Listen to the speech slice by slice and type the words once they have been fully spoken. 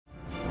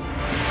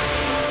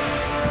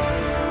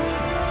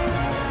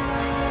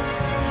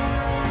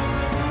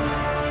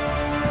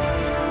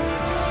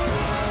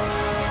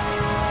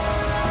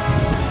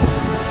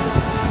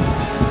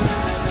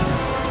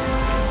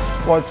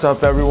What's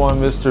up everyone,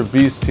 Mr.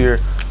 Beast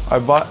here. I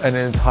bought an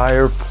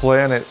entire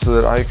planet so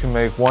that I can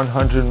make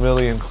 100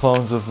 million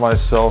clones of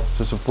myself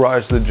to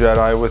surprise the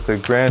Jedi with the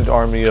Grand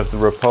Army of the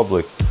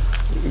Republic.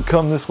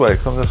 Come this way,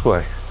 come this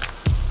way.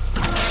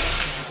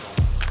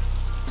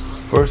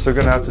 First they're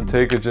gonna have to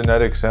take a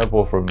genetic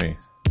sample from me.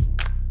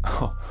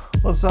 Oh,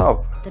 what's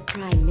up? The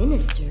Prime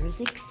Minister is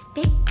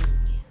expecting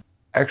you.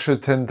 Extra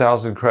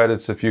 10,000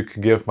 credits if you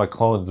could give my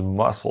clones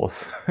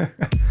muscles.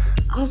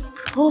 Of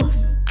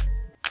course.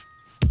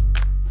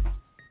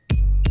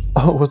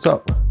 Oh, what's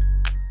up?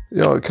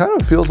 Yo, it kind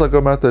of feels like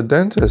I'm at the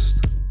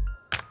dentist.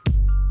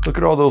 Look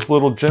at all those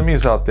little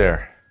jimmies out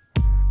there.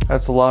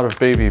 That's a lot of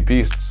baby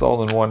beasts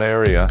all in one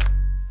area.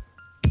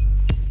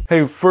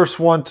 Hey, first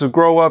one to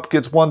grow up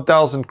gets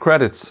 1,000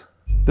 credits.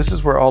 This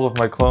is where all of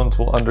my clones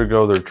will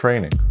undergo their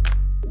training.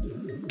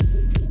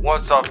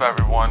 What's up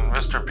everyone,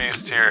 Mr.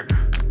 Beast here.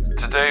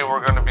 Today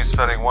we're going to be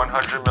spending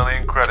 100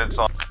 million credits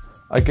on...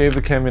 I gave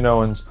the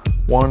Kaminoans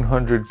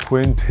 100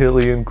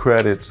 quintillion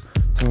credits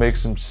to make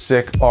some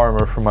sick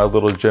armor for my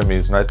little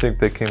jimmies, and I think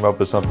they came up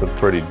with something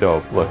pretty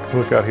dope.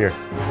 Look out here.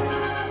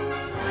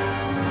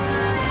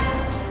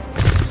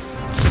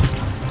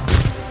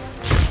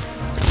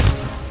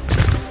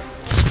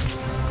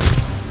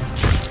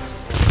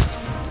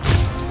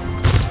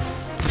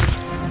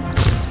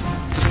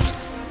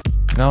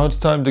 Now it's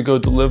time to go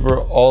deliver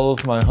all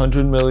of my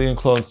 100 million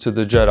clones to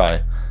the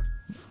Jedi.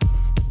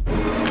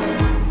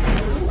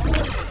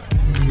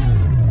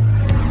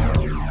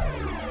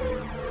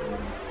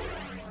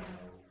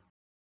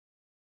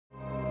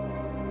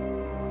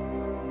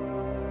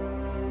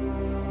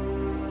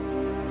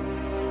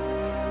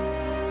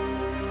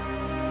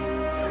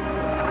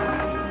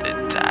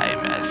 The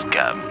time has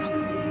come.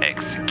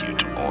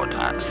 Execute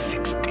Order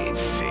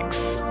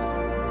 66.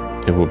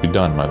 It will be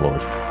done, my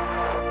lord.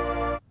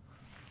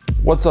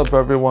 What's up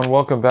everyone,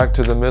 welcome back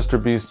to the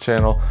Mr. Beast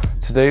channel.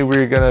 Today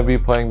we're going to be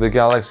playing the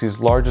galaxy's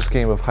largest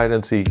game of hide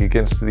and seek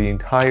against the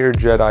entire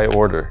Jedi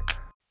Order.